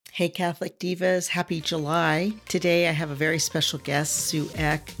Hey, Catholic Divas, happy July. Today I have a very special guest, Sue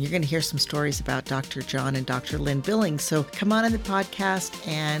Eck. You're going to hear some stories about Dr. John and Dr. Lynn Billings. So come on in the podcast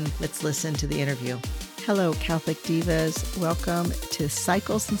and let's listen to the interview. Hello, Catholic Divas. Welcome to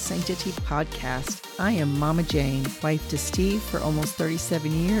Cycles and Sanctity podcast. I am Mama Jane, wife to Steve for almost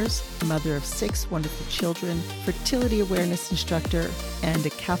 37 years, mother of 6 wonderful children, fertility awareness instructor, and a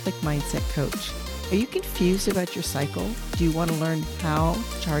Catholic mindset coach. Are you confused about your cycle? Do you want to learn how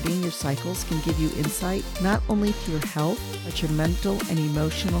charting your cycles can give you insight, not only to your health, but your mental and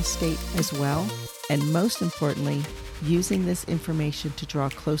emotional state as well? And most importantly, using this information to draw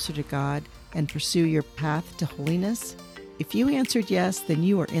closer to God and pursue your path to holiness? If you answered yes, then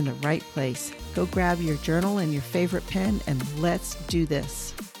you are in the right place. Go grab your journal and your favorite pen and let's do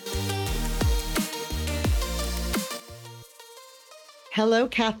this. Hello,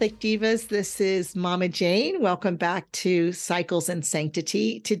 Catholic Divas. This is Mama Jane. Welcome back to Cycles and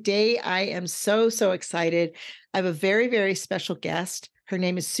Sanctity. Today, I am so excited. I have a very, very special guest. Her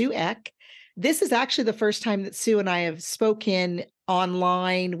name is Sue Eck. This is actually the first time that Sue and I have spoken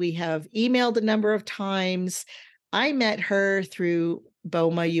online. We have emailed a number of times. I met her through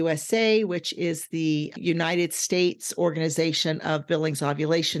BOMA USA, which is the United States organization of Billings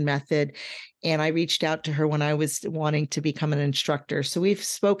ovulation method. And I reached out to her when I was wanting to become an instructor. So we've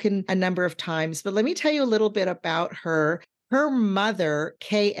spoken a number of times, but let me tell you a little bit about her. Her mother,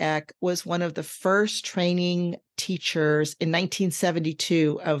 Kay Eck, was one of the first training teachers in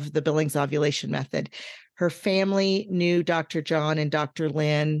 1972 of the Billings ovulation method. Her family knew Dr. John and Dr.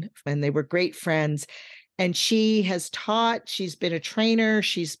 Lynn, and they were great friends. And she has taught, she's been a trainer,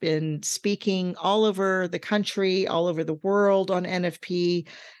 she's been speaking all over the country, all over the world on NFP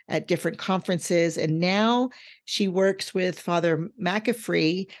at different conferences. And now she works with Father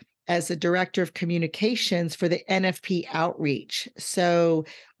McAfee as the director of communications for the NFP Outreach. So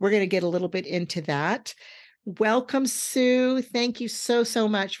we're going to get a little bit into that. Welcome, Sue. Thank you so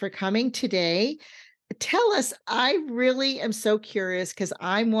much for coming today. Tell us, I really am so curious because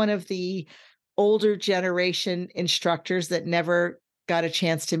I'm one of the older generation instructors that never got a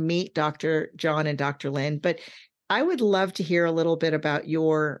chance to meet Dr. John and Dr. Lynn, but I would love to hear a little bit about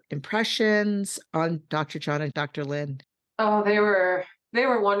your impressions on Dr. John and Dr. Lynn. Oh, they were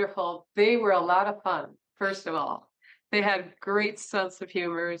wonderful. They were a lot of fun, first of all. They had great sense of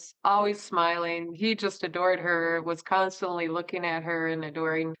humor, always smiling. He just adored her, was constantly looking at her and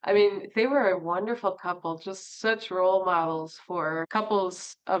adoring. I mean, they were a wonderful couple, just such role models for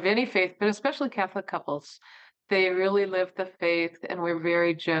couples of any faith, but especially Catholic couples. They really lived the faith and were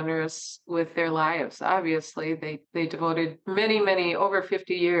very generous with their lives. Obviously, they devoted many, over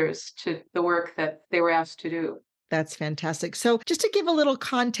 50 years to the work that they were asked to do. That's fantastic. So just to give a little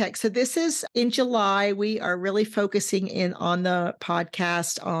context, so this is in July. We are really focusing in on the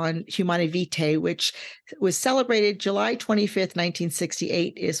podcast on Humanae Vitae, which was celebrated July 25th,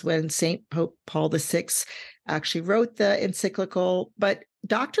 1968 is when St. Pope Paul VI actually wrote the encyclical. But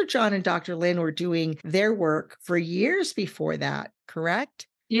Dr. John and Dr. Lynn were doing their work for years before that, correct?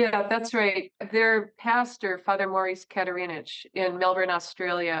 Yeah, that's right. Their pastor, Father Maurice Katerinich in Melbourne,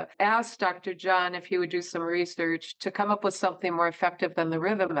 Australia, asked Dr. John if he would do some research to come up with something more effective than the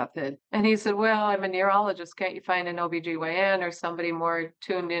rhythm method. And he said, well, I'm a neurologist. Can't you find an OBGYN or somebody more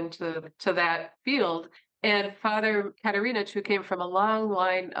tuned into that field? And Father Katerinich, who came from a long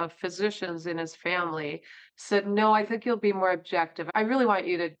line of physicians in his family, said, no, I think you'll be more objective. I really want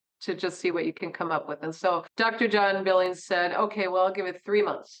you to just see what you can come up with. And so Dr. John Billings said, okay, well, I'll give it 3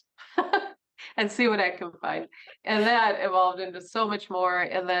 months and see what I can find. And that evolved into so much more.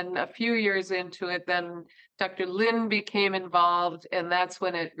 And then a few years into it, then Dr. Lynn became involved. And that's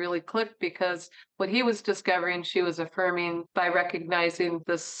when it really clicked, because what he was discovering, she was affirming by recognizing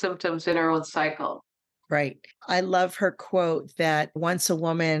the symptoms in her own cycle. Right. I love her quote that once a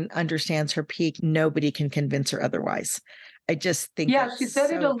woman understands her peak, nobody can convince her otherwise. I just think that's she said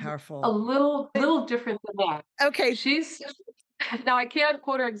so it powerful. A little different than that. Okay. Now I can't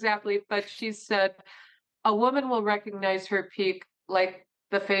quote her exactly, but she said, a woman will recognize her peak like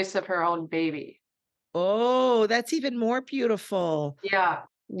the face of her own baby. Oh, that's even more beautiful. Yeah.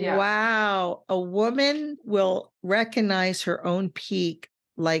 Wow. A woman will recognize her own peak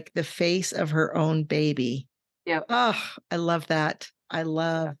like the face of her own baby. Yeah. Oh, I love that. I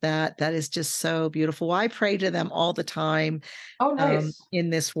love that. That is just so beautiful. Well, I pray to them all the time. Oh, nice. In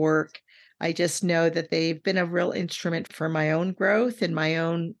this work. I just know that they've been a real instrument for my own growth and my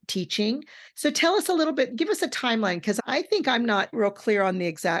own teaching. So tell us a little bit, give us a timeline, because I think I'm not real clear on the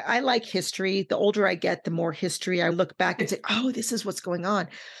exact. I like history. The older I get, the more history I look back and say, oh, this is what's going on.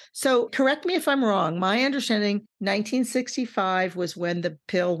 So correct me if I'm wrong. My understanding, 1965 was when the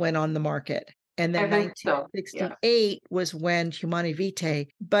pill went on the market. And then I think so. Yeah. 1968 was when Humani Vitae.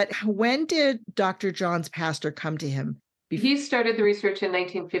 But when did Dr. John's pastor come to him? He started the research in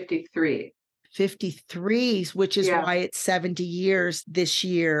 1953. 53, which is Yeah. why it's 70 years this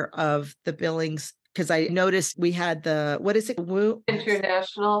year of the Billings. Because I noticed we had the, what is it?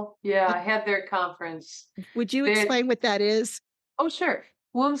 International. Yeah, I had their conference. Would you They- explain what that is? Oh, sure.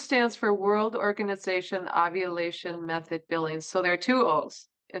 WOMB stands for World Organization Ovulation Method Billings. So there are two O's.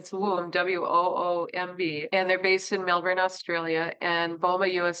 It's WOMB, WOOMB, and they're based in Melbourne, Australia, and BOMA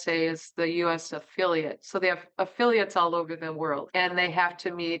USA is the US affiliate. So they have affiliates all over the world, and they have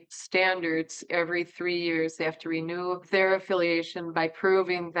to meet standards every 3 years. They have to renew their affiliation by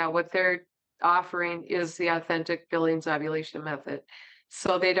proving that what they're offering is the authentic Billings ovulation method.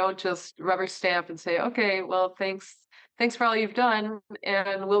 So they don't just rubber stamp and say, okay, well, thanks for all you've done,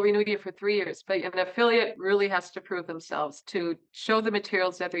 and we'll renew you for 3 years. But an affiliate really has to prove themselves to show the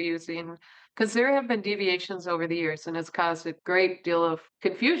materials that they're using, because there have been deviations over the years, and it's caused a great deal of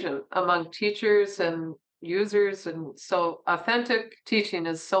confusion among teachers and users. And so authentic teaching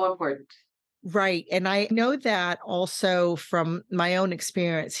is so important. Right. And I know that also from my own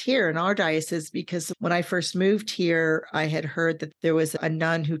experience here in our diocese, because when I first moved here, I had heard that there was a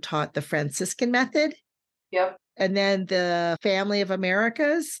nun who taught the Franciscan method. Yep. And then the Family of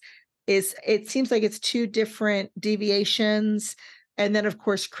Americas it seems like it's two different deviations. And then, of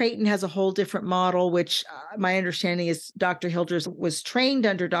course, Creighton has a whole different model, which my understanding is Dr. Hilders was trained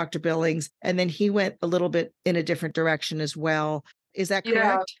under Dr. Billings, and then he went a little bit in a different direction as well. Is that correct?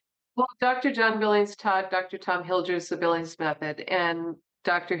 Yeah. Well, Dr. John Billings taught Dr. Tom Hilders the Billings method, and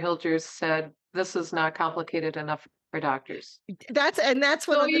Dr. Hilders said, this is not complicated enough for doctors. That's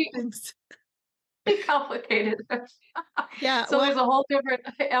one of the things. Complicated. Yeah. So there's a whole different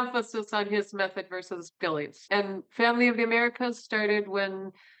emphasis on his method versus Billings. And Family of the Americas started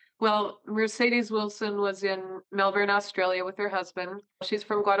when, well, Mercedes Wilson was in Melbourne, Australia with her husband. She's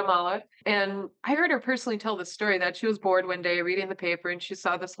from Guatemala. And I heard her personally tell the story that she was bored one day reading the paper and she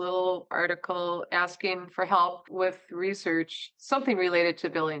saw this little article asking for help with research, something related to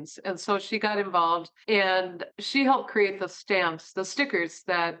Billings. And so she got involved and she helped create the stamps, the stickers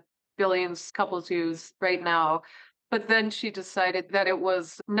that Billings couples use right now. But then she decided that it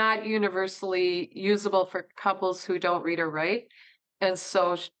was not universally usable for couples who don't read or write. And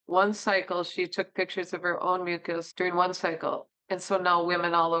so one cycle, she took pictures of her own mucus during one cycle. And so now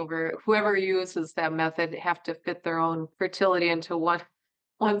women all over, whoever uses that method, have to fit their own fertility into one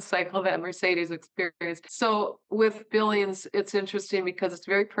cycle that Mercedes experienced. So with Billings, it's interesting because it's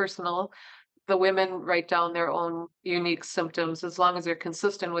very personal. The women write down their own unique symptoms. As long as they're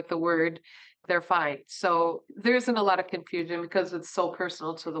consistent with the word, they're fine. So there isn't a lot of confusion because it's so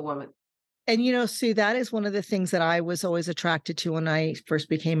personal to the woman. And, Sue, that is one of the things that I was always attracted to when I first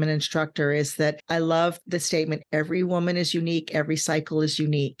became an instructor, is that I love the statement, every woman is unique, every cycle is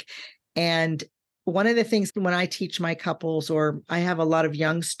unique. And one of the things when I teach my couples, or I have a lot of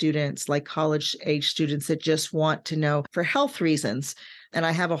young students, like college age students that just want to know for health reasons. And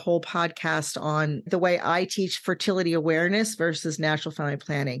I have a whole podcast on the way I teach fertility awareness versus natural family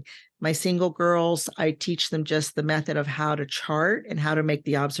planning. My single girls, I teach them just the method of how to chart and how to make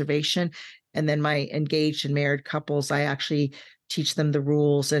the observation. And then my engaged and married couples, I actually teach them the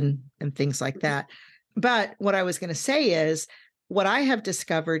rules and things like that. But what I was going to say is, what I have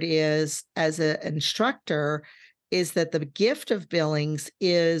discovered is, as an instructor, is that the gift of Billings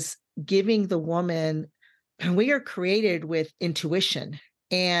is giving the woman, we are created with intuition.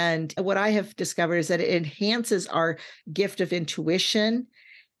 And what I have discovered is that it enhances our gift of intuition.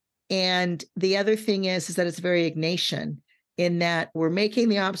 And the other thing is that it's very Ignatian, in that we're making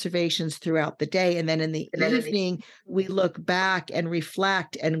the observations throughout the day. And then in the evening, we look back and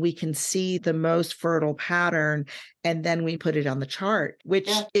reflect, and we can see the most fertile pattern. And then we put it on the chart,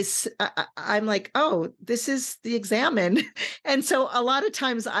 which is, I'm like, oh, this is the examine. And so a lot of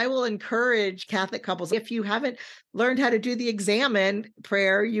times I will encourage Catholic couples, if you haven't learned how to do the examine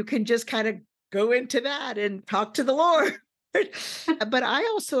prayer, you can just kind of go into that and talk to the Lord. But I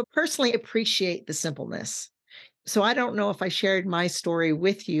also personally appreciate the simpleness. So I don't know if I shared my story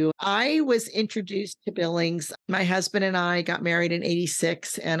with you. I was introduced to Billings. My husband and I got married in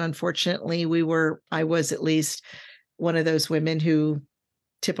 86. And unfortunately, I was at least one of those women who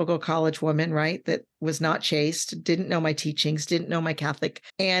typical college woman, right? That was not chaste, didn't know my teachings, didn't know my Catholic.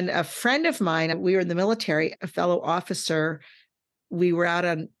 And a friend of mine, we were in the military, a fellow officer, we were out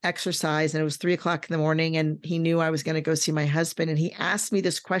on exercise and it was 3 o'clock in the morning and he knew I was going to go see my husband. And he asked me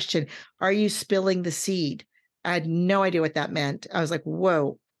this question, are you spilling the seed? I had no idea what that meant. I was like,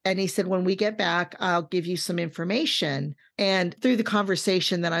 whoa. And he said, when we get back, I'll give you some information. And through the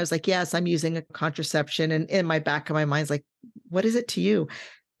conversation, then I was like, yes, I'm using a contraception. And in my back of my mind's like, what is it to you?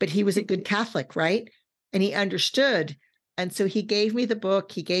 But he was a good Catholic, right? And he understood. And so he gave me the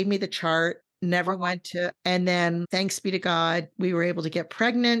book, he gave me the chart, never went to, and then thanks be to God, we were able to get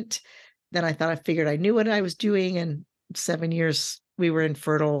pregnant. Then I thought I figured I knew what I was doing. And 7 years we were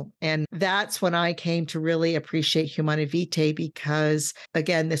infertile. And that's when I came to really appreciate Humana Vitae because,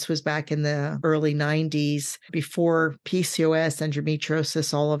 again, this was back in the early 90s before PCOS,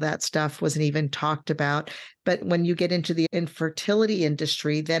 endometriosis, all of that stuff wasn't even talked about. But when you get into the infertility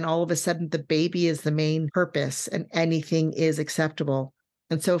industry, then all of a sudden the baby is the main purpose and anything is acceptable.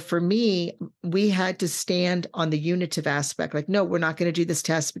 And so for me, we had to stand on the unitive aspect. Like, no, we're not going to do this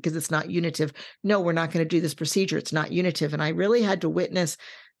test because it's not unitive. No, we're not going to do this procedure. It's not unitive. And I really had to witness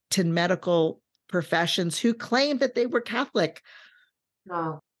to medical professions who claimed that they were Catholic.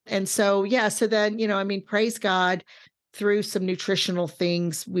 Oh, And so, yeah, so then, praise God, through some nutritional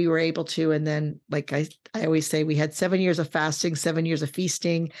things, we were able to. And then, like I always say, we had 7 years of fasting, 7 years of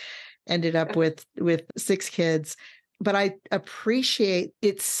feasting, ended up with 6 kids. But I appreciate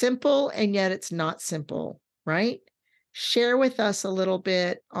it's simple and yet it's not simple, right? Share with us a little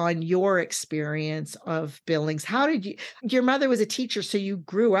bit on your experience of Billings. Your mother was a teacher, so you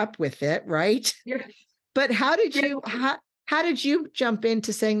grew up with it, right? yeah. But how did Yeah. how did you jump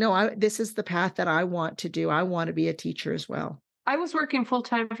into saying, no, this is the path that I want to do. I want to be a teacher as well. I was working full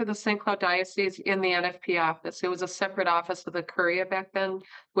time for the St. Cloud Diocese in the NFP office. It was a separate office of the Curia back then,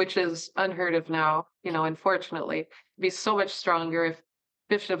 which is unheard of now, unfortunately. It'd be so much stronger if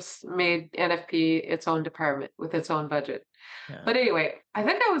bishops made NFP its own department with its own budget. Yeah. But anyway, I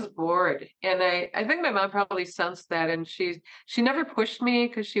think I was bored. And I think my mom probably sensed that. And she never pushed me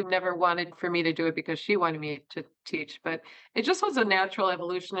because she never wanted for me to do it because she wanted me to teach. But it just was a natural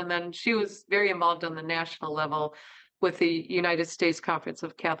evolution. And then she was very involved on the national level with the United States Conference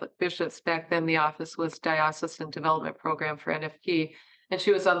of Catholic Bishops. Back then, the office was Diocesan Development Program for NFP. And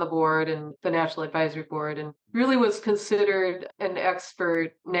she was on the board and the National Advisory Board and really was considered an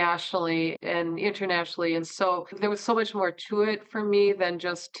expert nationally and internationally. And so there was so much more to it for me than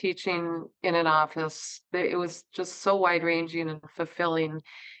just teaching in an office. It was just so wide ranging and fulfilling.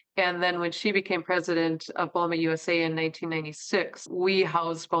 And then when she became president of BOMA USA in 1996, we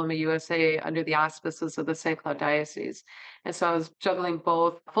housed BOMA USA under the auspices of the St. Cloud Diocese. And so I was juggling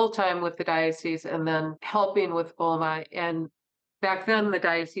both full-time with the diocese and then helping with BOMA. And back then, the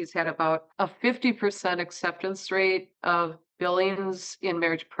diocese had about a 50% acceptance rate of Billings in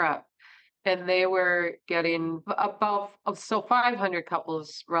marriage prep. And they were getting about 500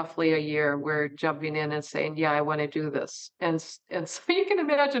 couples roughly a year were jumping in and saying, yeah, I want to do this. And so you can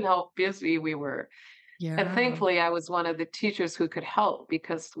imagine how busy we were. And Yeah. thankfully, I was one of the teachers who could help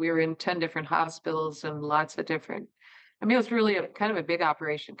because we were in 10 different hospitals and lots of different. It was really a kind of a big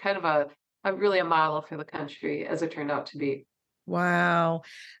operation, kind of a really a model for the country, as it turned out to be. Wow.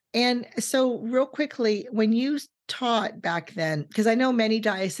 And so, real quickly, when you taught back then, because I know many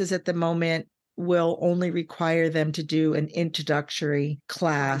dioceses at the moment will only require them to do an introductory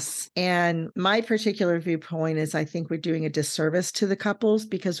class. And my particular viewpoint is I think we're doing a disservice to the couples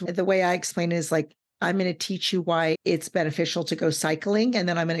because the way I explain it is like, I'm going to teach you why it's beneficial to go cycling. And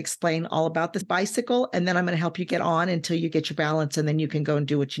then I'm going to explain all about this bicycle. And then I'm going to help you get on until you get your balance. And then you can go and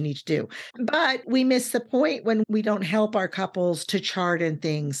do what you need to do. But we miss the point when we don't help our couples to chart and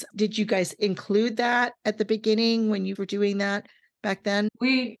things. Did you guys include that at the beginning when you were doing that back then?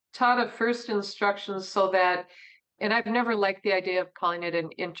 We taught a first instructions so that, and I've never liked the idea of calling it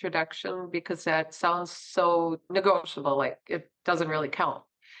an introduction because that sounds so negotiable, like it doesn't really count.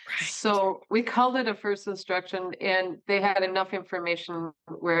 Right. So we called it a first instruction, and they had enough information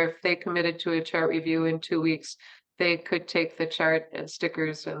where if they committed to a chart review in 2 weeks, they could take the chart and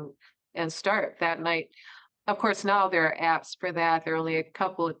stickers and start that night. Of course, now there are apps for that. There are only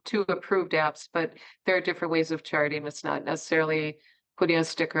two approved apps, but there are different ways of charting. It's not necessarily putting a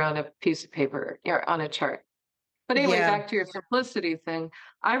sticker on a piece of paper or on a chart. But anyway, Yeah. back to your simplicity thing.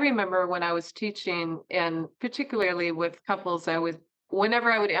 I remember when I was teaching, and particularly with couples,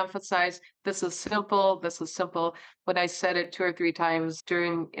 whenever I would emphasize, this is simple, when I said it 2 or 3 times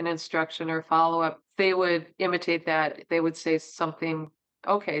during an instruction or follow-up, they would imitate that. They would say something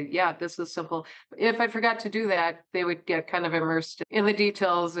okay, yeah, this is simple. If I forgot to do that, they would get kind of immersed in the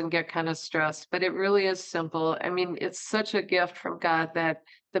details and get kind of stressed. But it really is simple. I mean, it's such a gift from God that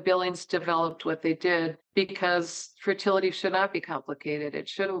the Billings developed what they did because fertility should not be complicated. It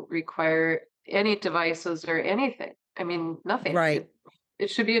shouldn't require any devices or anything. I mean, nothing. Right. It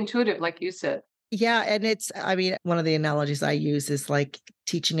should be intuitive, like you said. Yeah, and I mean, one of the analogies I use is like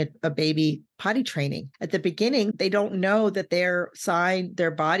teaching a baby potty training. At the beginning, they don't know that their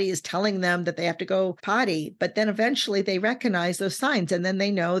body is telling them that they have to go potty, but then eventually they recognize those signs and then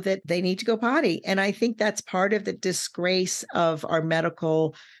they know that they need to go potty. And I think that's part of the disgrace of our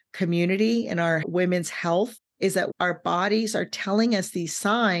medical community and our women's health is that our bodies are telling us these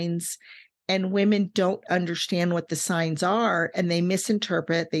signs and women don't understand what the signs are and they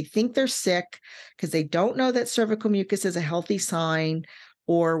misinterpret. They think they're sick because they don't know that cervical mucus is a healthy sign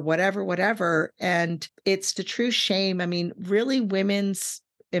or whatever. And it's the true shame. I mean, really, women's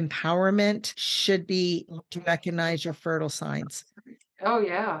empowerment should be to recognize your fertile signs. Oh,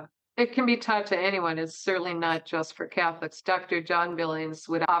 yeah. It can be taught to anyone. It's certainly not just for Catholics. Dr. John Billings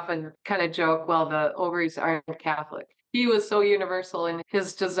would often kind of joke, well, the ovaries aren't Catholic. He was so universal in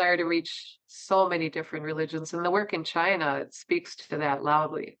his desire to reach so many different religions. And the work in China, it speaks to that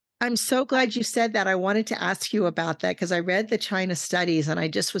loudly. I'm so glad you said that. I wanted to ask you about that because I read the China studies and I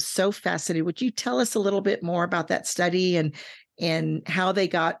just was so fascinated. Would you tell us a little bit more about that study and how they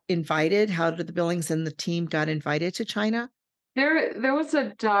got invited? How did the Billings and the team got invited to China? There was a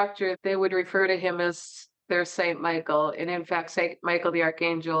doctor, they would refer to him as their Saint Michael. And in fact, Saint Michael the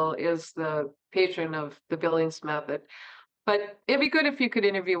Archangel is the patron of the Billings method. But it'd be good if you could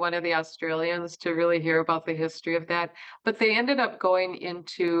interview one of the Australians to really hear about the history of that. But they ended up going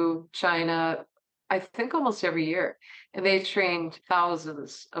into China, I think almost every year, and they trained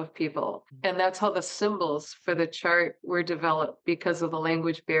thousands of people. And that's how the symbols for the chart were developed because of the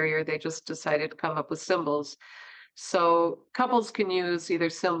language barrier. They just decided to come up with symbols. So couples can use either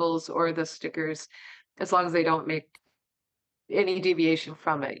symbols or the stickers as long as they don't make any deviation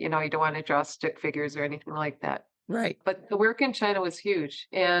from it. You know, you don't want to draw stick figures or anything like that. Right. But the work in China was huge.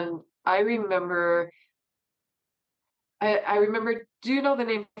 And I remember, do you know the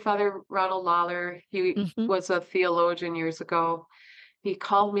name Father Ronald Lawler? He Mhm. was a theologian years ago. He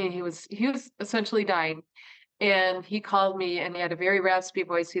called me and he was essentially dying. And he called me and he had a very raspy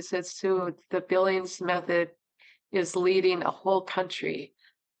voice. He said, Sue, the Billings method is leading a whole country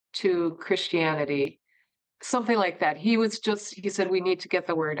to Christianity, something like that. He said, we need to get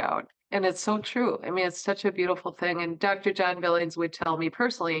the word out. And it's so true. I mean, it's such a beautiful thing. And Dr. John Billings would tell me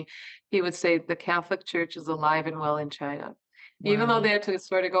personally, he would say the Catholic Church is alive and well in China. Even though Wow. they had to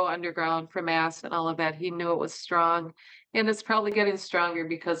sort of go underground for mass and all of that, he knew it was strong. And it's probably getting stronger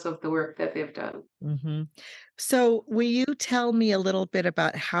because of the work that they've done. Mhm. So, will you tell me a little bit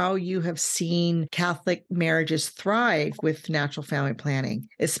about how you have seen Catholic marriages thrive with natural family planning,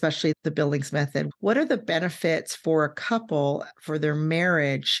 especially the Billings method? What are the benefits for a couple for their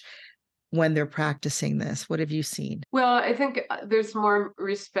marriage when they're practicing this? What have you seen? Well, I think there's more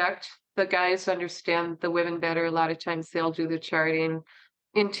respect. The guys understand the women better. A lot of times they'll do the charting.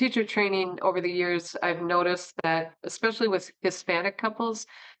 In teacher training over the years, I've noticed that, especially with Hispanic couples,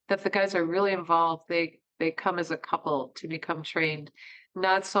 that the guys are really involved. They come as a couple to become trained,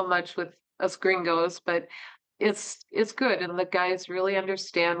 not so much with us gringos, but it's good. And the guys really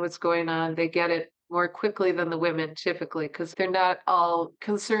understand what's going on. They get it more quickly than the women typically because they're not all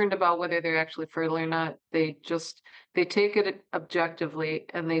concerned about whether they're actually fertile or not. They take it objectively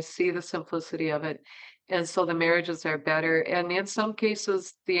and they see the simplicity of it. And so the marriages are better. And in some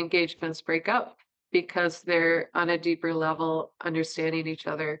cases, the engagements break up because they're on a deeper level understanding each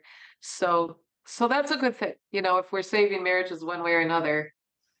other. So that's a good thing. You know, if we're saving marriages one way or another,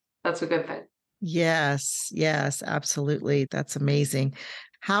 that's a good thing. Yes, yes, absolutely. That's amazing.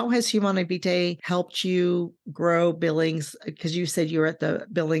 How has Humana Vitae helped you grow Billings? Because you said you were at the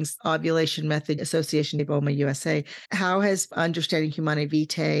Billings Ovulation Method Association de Boma, USA. How has understanding Humana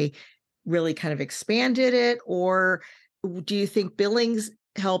Vitae really kind of expanded it? Or do you think Billings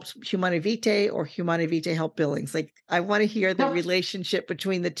helped Humana Vitae or Humana Vitae helped Billings? Like, I want to hear the relationship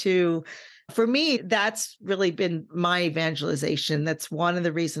between the two. For me, that's really been my evangelization. That's one of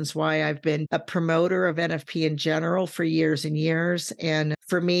the reasons why I've been a promoter of NFP in general for years and years. And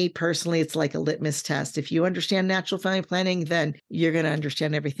for me personally, it's like a litmus test. If you understand natural family planning, then you're going to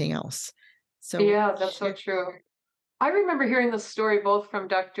understand everything else. So, Yeah, that's so true. I remember hearing this story both from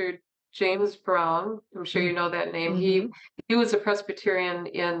Dr. James Brown. I'm sure you know that name. He mm-hmm. he was a Presbyterian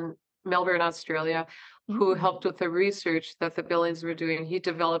in Melbourne, Australia, who Mm-hmm. helped with the research that the Billings were doing. He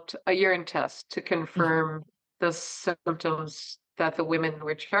developed a urine test to confirm the symptoms that the women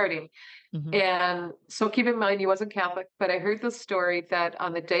were charting. Mhm. And so keep in mind, he wasn't Catholic, but I heard the story that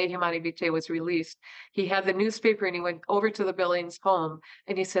on the day Humani Vitae was released, he had the newspaper and he went over to the Billings home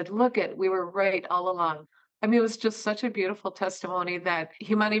and he said, "Look it, we were right all along." I mean, it was just such a beautiful testimony that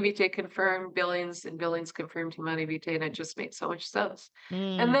Humani Vitae confirmed Billings and Billings confirmed Humani Vitae, and it just made so much sense.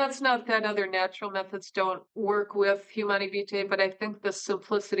 And Mm. that's not that other natural methods don't work with Humani Vitae, but I think the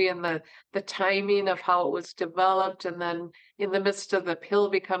simplicity and the timing of how it was developed, and then in the midst of the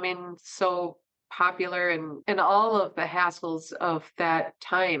pill becoming so popular and all of the hassles of that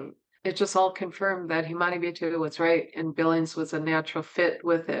time, it just all confirmed that Humani Vitae was right and Billings was a natural fit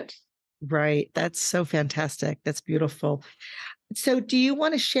with it. Right. That's so fantastic. That's beautiful. So, do you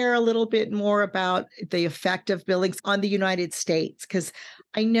want to share a little bit more about the effect of Billings on the United States? Because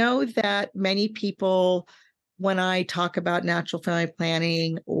I know that many people, when I talk about natural family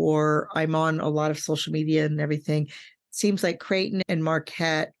planning or I'm on a lot of social media and everything, it seems like Creighton and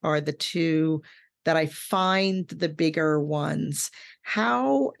Marquette are the two that I find the bigger ones.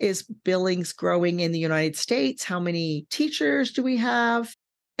 How is Billings growing in the United States? How many teachers do we have?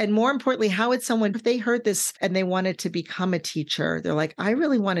 And more importantly, how would someone, if they heard this and they wanted to become a teacher, they're like, I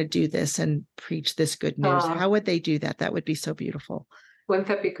really want to do this and preach this good news. Uh, How would they do that? That would be so beautiful. wouldn't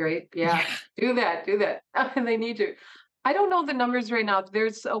that be great? Yeah. Yeah, do that, do that. And they need to. I don't know the numbers right now.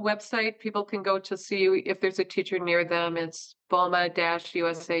 There's a website people can go to see if there's a teacher near them. It's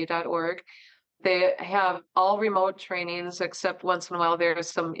boma-usa.org. They have all remote trainings, except once in a while there's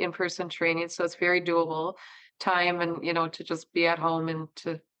some in-person training, so it's very doable time, and to just be at home and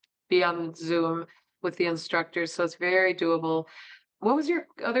to be on Zoom with the instructors. So it's very doable. What was your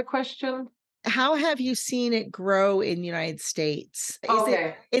other question? How have you seen it grow in the United States?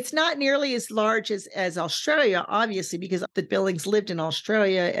 Okay. It's not nearly as large as Australia, obviously, because the Billings lived in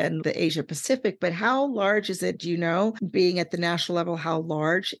Australia and the Asia Pacific, but how large is it? Do you know, being at the national level, how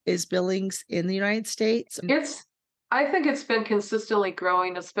large is Billings in the United States? I think it's been consistently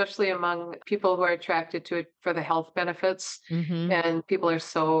growing, especially among people who are attracted to it for the health benefits. Mm-hmm. And people are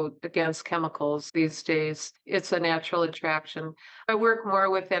so against chemicals these days. It's a natural attraction. I work more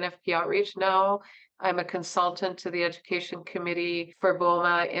with NFP Outreach now. I'm a consultant to the education committee for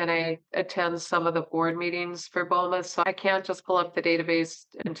BOMA, and I attend some of the board meetings for BOMA. So I can't just pull up the database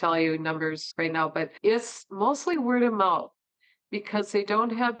and tell you numbers right now, but it's mostly word of mouth because they don't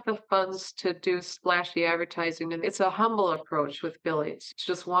have the funds to do splashy advertising. And it's a humble approach with Billings. It's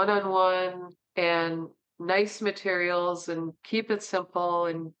just one-on-one and nice materials and keep it simple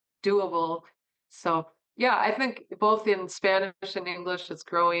and doable. So yeah, I think both in Spanish and English it's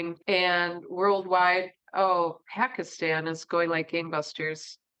growing, and worldwide, oh, Pakistan is going like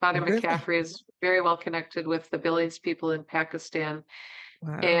gangbusters. Father Really? McCaffrey is very well connected with the Billings people in Pakistan.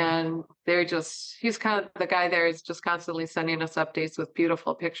 Wow. And he's kind of the guy there is just constantly sending us updates with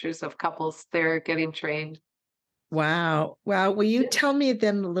beautiful pictures of couples there getting trained. Wow. Wow. Will you tell me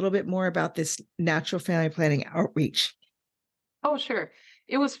then a little bit more about this natural family planning outreach? Oh, sure.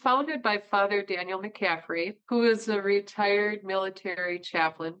 It was founded by Father Daniel McCaffrey, who is a retired military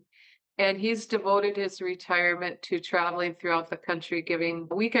chaplain. And he's devoted his retirement to traveling throughout the country, giving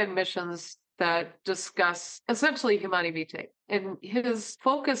weekend missions that discuss essentially Humani Vitae. And his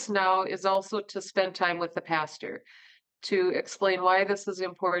focus now is also to spend time with the pastor to explain why this is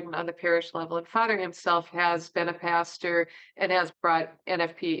important on the parish level. And Father himself has been a pastor and has brought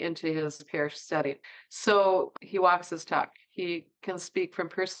NFP into his parish setting. So he walks his talk. He can speak from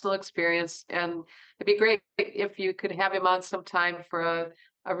personal experience, and it'd be great if you could have him on sometime for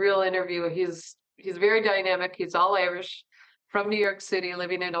a real interview. He's very dynamic. He's all Irish from New York City,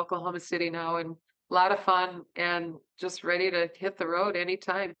 living in Oklahoma City now, and a lot of fun and just ready to hit the road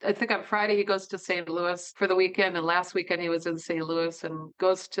anytime. I think on Friday he goes to St. Louis for the weekend, and last weekend he was in St. Louis and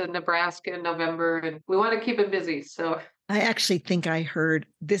goes to Nebraska in November, and we want to keep him busy. So I actually think I heard,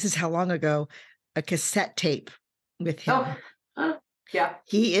 this is how long ago, a cassette tape with him. oh yeah.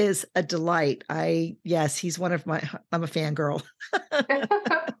 He is a delight. Yes, he's one of my, I'm a fangirl.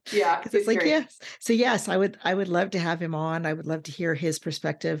 Yeah, Because it's he's like, great. yes. So yes, I would love to have him on. I would love to hear his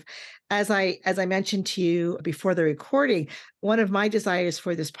perspective. As I mentioned to you before the recording, one of my desires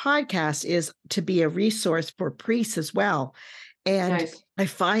for this podcast is to be a resource for priests as well. And Nice. I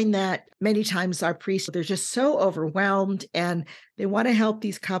find that many times our priests, they're just so overwhelmed and they want to help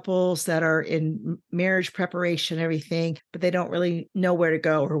these couples that are in marriage preparation, everything, but they don't really know where to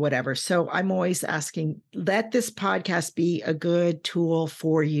go or whatever. So I'm always asking, let this podcast be a good tool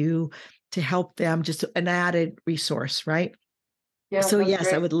for you to help them, just an added resource, right? Yeah, So that's yes,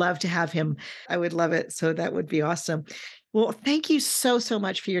 I great. would love to have him. I would love it. So that would be awesome. Well, thank you so, so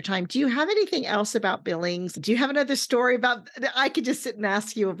much for your time. Do you have anything else about Billings? Do you have another story about? I could just sit and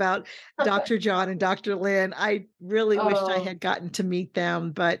ask you about Dr. John and Dr. Lynn. I really wished I Oh, had gotten to meet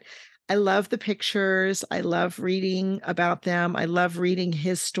them, but I love the pictures. I love reading about them. I love reading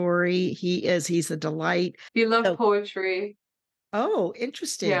his story. He's a delight. you love So, poetry. oh,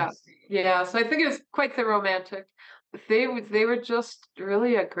 interesting. Yeah. Yeah. So I think it was quite the romantic. They were just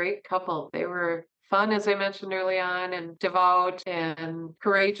really a great couple. They were fun, as I mentioned early on, and devout and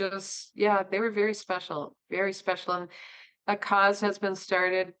courageous. Yeah, they were very special, very special. And a cause has been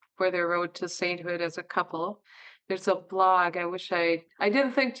started for their road to sainthood as a couple. There's a blog. I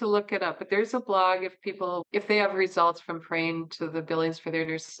didn't think to look it up, but there's a blog if they have results from praying to the Billings for their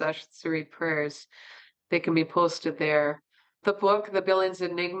intercessory prayers, they can be posted there. The book, The Billings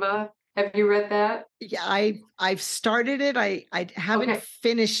Enigma, have you read that? Yeah, I've started it. I haven't Okay.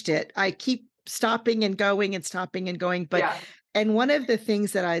 finished it. I keep stopping and going and stopping and going. But Yeah. and one of the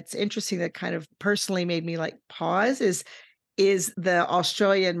things it's interesting that kind of personally made me like pause is the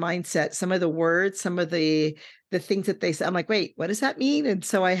Australian mindset. Some of the words, some of the things that they say. I'm like, wait, what does that mean? And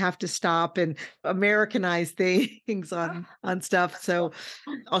so I have to stop and Americanize things on stuff. So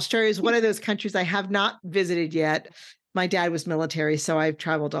Australia is one of those countries I have not visited yet. My dad was military, so I've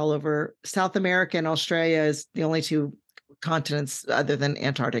traveled all over South America, and Australia is the only two continents other than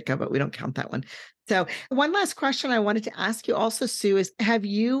Antarctica, but we don't count that one. So, one last question I wanted to ask you also, Sue, is have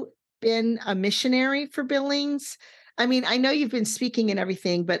you been a missionary for Billings? I mean, I know you've been speaking and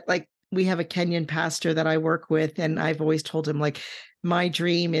everything, but like we have a Kenyan pastor that I work with, and I've always told him, like, my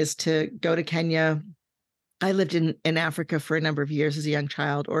dream is to go to Kenya. I lived in Africa for a number of years as a young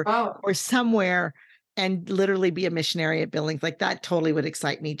child, Oh, or somewhere, and literally be a missionary at Billings. Like that totally would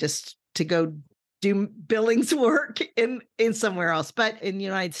excite me, just to go do Billings work in somewhere else. But in the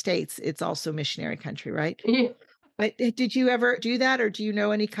United States, it's also missionary country, right? yeah. But did you ever do that, or do you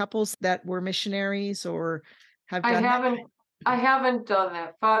know any couples that were missionaries or have I done that? haven't I haven't done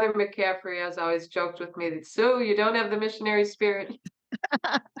that. Father McCaffrey has always joked with me that, "So you don't have the missionary spirit."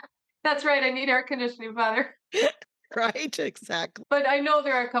 That's right, I need air conditioning, Father. Right, exactly. But I know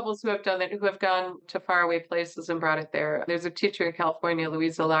there are couples who have done it, who have gone to faraway places and brought it there. There's a teacher in California,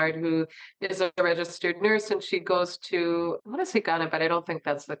 Louise Allard, who is a registered nurse, and she goes to, I want to say Ghana, but I don't think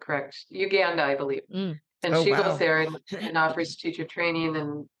that's the correct, Uganda, I believe. Mm. And Oh she goes wow. there and offers teacher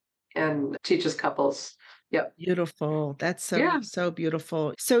training and teaches couples. Yep. Beautiful. That's so, Yeah. so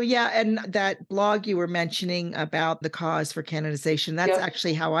beautiful. So, yeah. And that blog you were mentioning about the cause for canonization, that's Yep.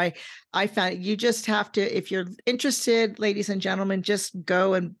 actually how I found it. You just have to, if you're interested, ladies and gentlemen, just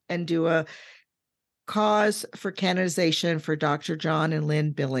go and do a cause for canonization for Dr. John and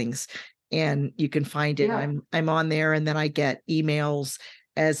Lynn Billings. And you can find it. Yeah. I'm on there, and then I get emails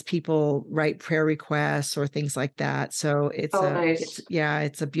as people write prayer requests or things like that. So Oh, nice.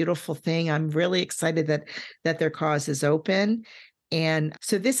 it's a beautiful thing. I'm really excited that their cause is open. And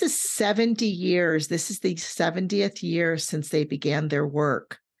so this is 70 years. This is the 70th year since they began their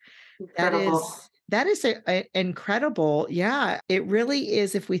work. That Incredible. is incredible. Yeah, it really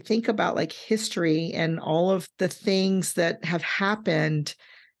is. If we think about like history and all of the things that have happened,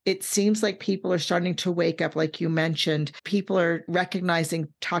 it seems like people are starting to wake up. Like you mentioned, people are recognizing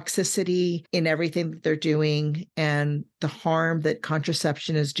toxicity in everything that they're doing and the harm that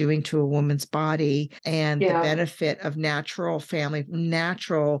contraception is doing to a woman's body, and the Yeah. benefit of natural family,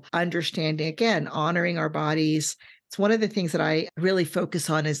 natural understanding, again, honoring our bodies. It's one of the things that I really focus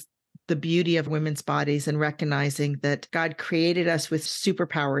on is the beauty of women's bodies and recognizing that God created us with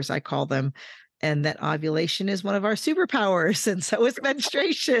superpowers, I call them, and that ovulation is one of our superpowers, and so is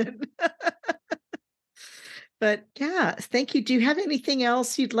menstruation. But yeah, thank you. Do you have anything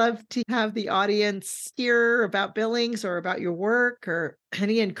else you'd love to have the audience hear about Billings or about your work, or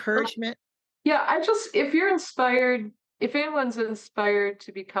any encouragement? Yeah, if anyone's inspired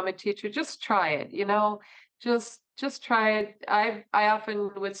to become a teacher, just try it, just try it. I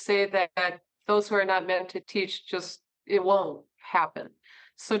often would say that those who are not meant to teach, just it won't happen.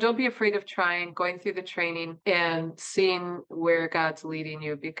 So don't be afraid of trying, going through the training and seeing where God's leading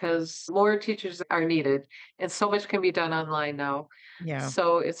you, because more teachers are needed and so much can be done online now. Yeah,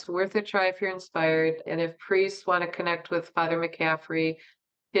 So it's worth a try if you're inspired. And if priests want to connect with Father McCaffrey,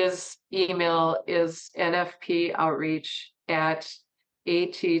 his email is NFP Outreach at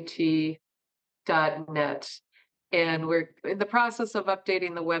att.net. And we're in the process of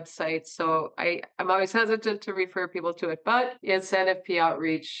updating the website. So I'm always hesitant to refer people to it, but it's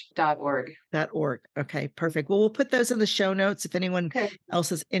nfpoutreach.org. .org. Okay, perfect. Well, we'll put those in the show notes if anyone Okay.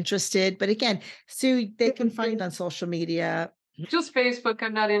 else is interested. But again, Sue, they can find on social media. Just Facebook.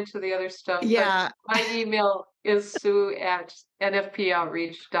 I'm not into the other stuff, Yeah, but my email is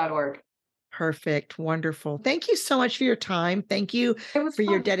sue@nfpoutreach.org. perfect. Wonderful. Thank you so much for your time. Thank you It was for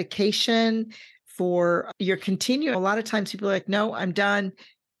your fun. dedication, for your continue. A lot of times people are like, no, I'm done.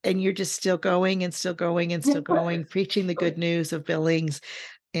 And you're just still going and still going and still going, preaching the good news of Billings.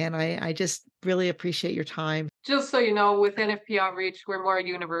 And I just really appreciate your time. Just so you know, with NFP Outreach, we're more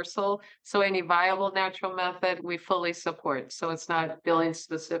universal. So any viable natural method, we fully support. So it's not billing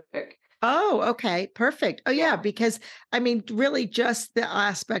specific. Oh, okay. Perfect. Oh, yeah. Yeah. Because I mean, really just the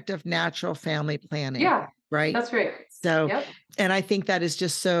aspect of natural family planning, Yeah, right? that's right. So, Yep. and I think that is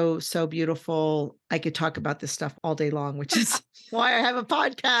just so, so beautiful. I could talk about this stuff all day long, which is why I have a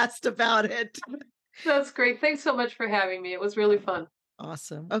podcast about it. That's great. Thanks so much for having me. It was really fun.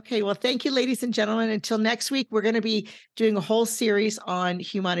 Awesome. Okay. Well, thank you, ladies and gentlemen. Until next week, we're going to be doing a whole series on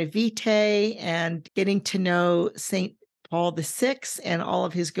Humana Vitae and getting to know St. Paul VI and all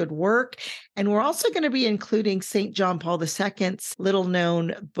of his good work. And we're also going to be including St. John Paul II's little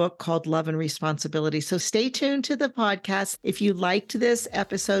known book called Love and Responsibility. So stay tuned to the podcast. If you liked this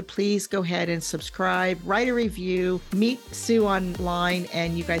episode, please go ahead and subscribe, write a review, meet Sue online,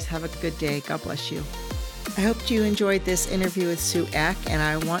 and you guys have a good day. God bless you. I hope you enjoyed this interview with Sue Eck, and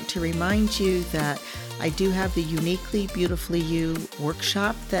I want to remind you that I do have the Uniquely Beautifully You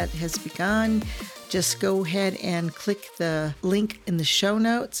workshop that has begun. Just go ahead and click the link in the show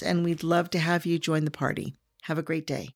notes, and we'd love to have you join the party. Have a great day.